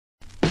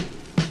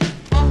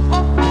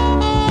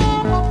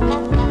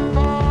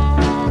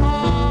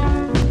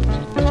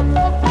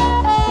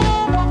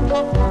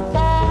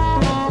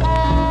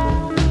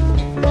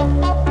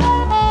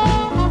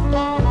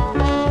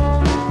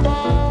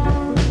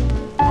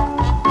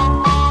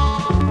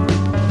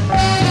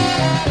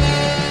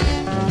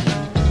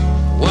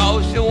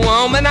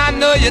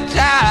know you're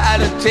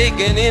tired of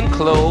taking in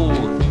clothes,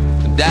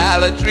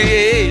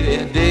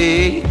 $1.80 a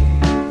day.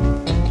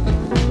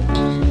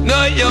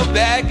 Know your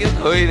back is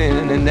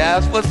hurting and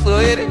that's what's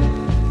hurting.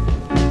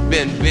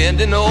 Been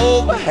bending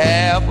over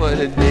half of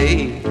the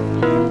day.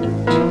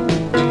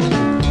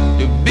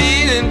 You're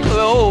beating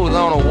clothes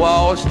on a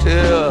wash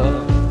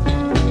tub,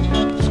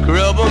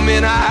 scrub them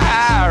in a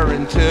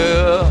iron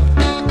tub.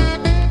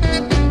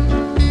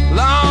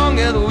 Long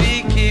as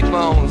we keep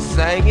on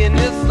singing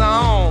this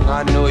song,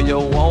 I know you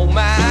won't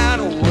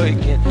mind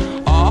working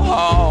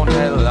all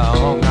night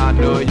long. I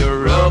know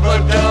you're rubber,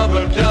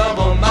 double,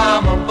 double,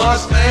 mama,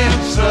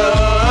 bustin'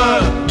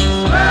 son.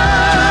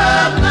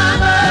 Scrub,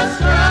 mama,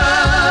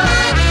 scrub.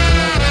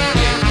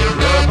 You're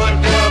rubber,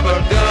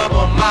 double,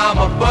 double,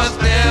 mama,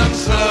 bustin'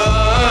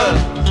 son.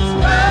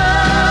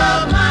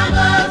 Scrub,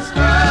 mama,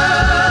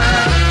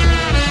 scrub.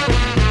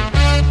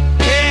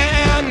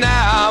 Yeah,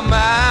 now,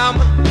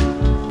 mama,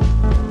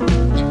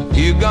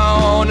 you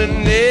gonna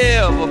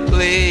never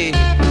play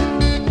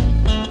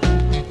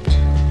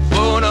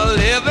for a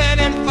living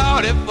in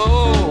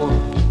 44.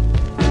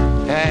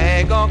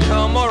 Ain't gonna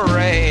come a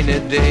rainy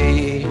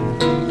day.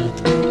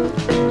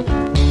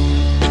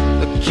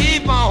 So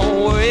keep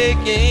on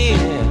working,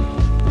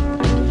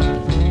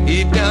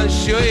 keep them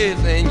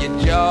shirts in your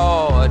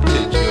jaw to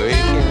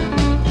drinking.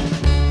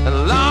 As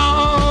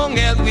long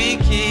as we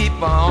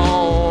keep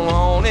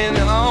on and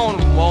on,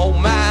 won't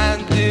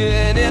mind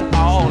doing it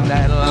all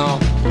night long.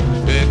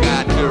 We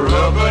got the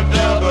rubber,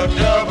 double,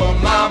 double,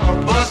 mama,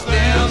 bust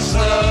them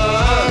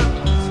son.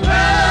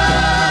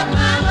 Scrub,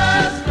 mama,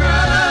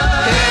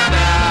 scrub. And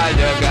now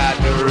you got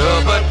the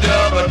rubber,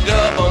 double,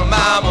 double,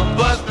 mama,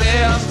 bust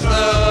them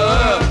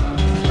son.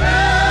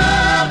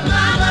 Scrub,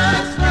 mama,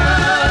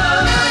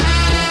 scrub.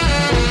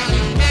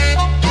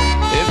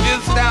 If you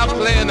stop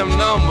playing them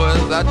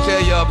numbers, I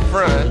tell you up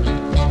front,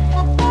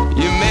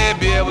 you may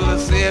be able to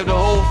save the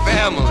whole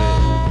family.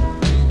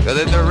 Cause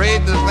at the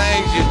rate the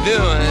things you're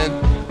doing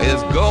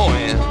is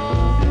going,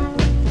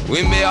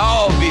 we may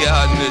all be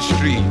out in the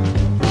street.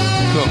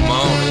 Come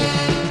on in.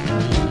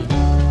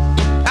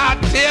 I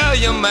tell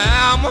you,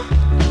 mama,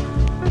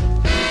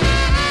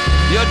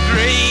 your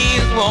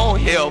dreams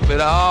won't help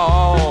at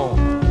all.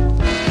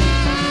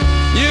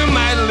 You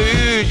might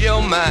lose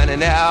your mind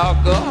in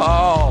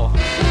alcohol,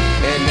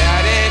 and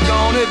that ain't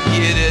gonna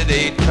get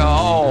it at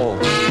all.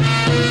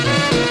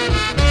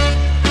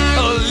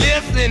 Oh,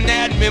 listen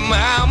at me,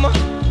 mama,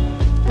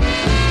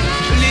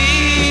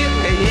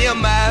 hear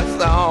my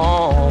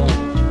song.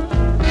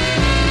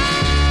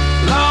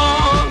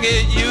 Long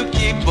as you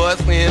keep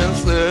busting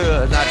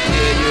suds, I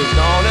tell you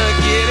gonna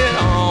get it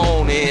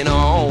on and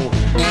on.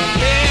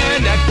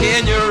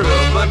 Can you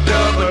rubber,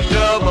 double,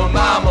 double,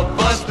 mama,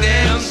 bust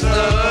them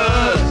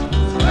suds?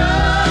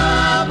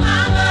 Scrub,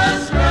 mama,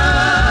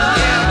 scrub.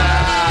 And I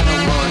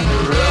don't want to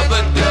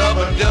rubber,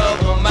 double,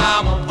 double,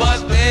 mama,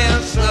 bust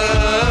them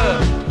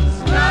suds.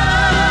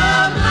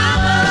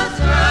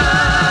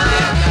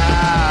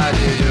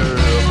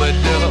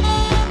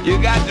 You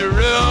got to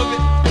rub it,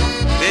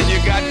 then you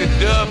got to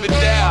dub it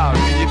down.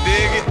 You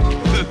dig it?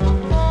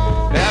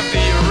 After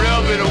you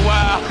rub it a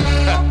while,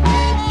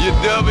 you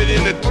dub it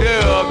in the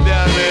tub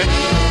down there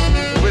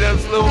with that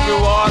sloopy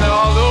water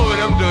all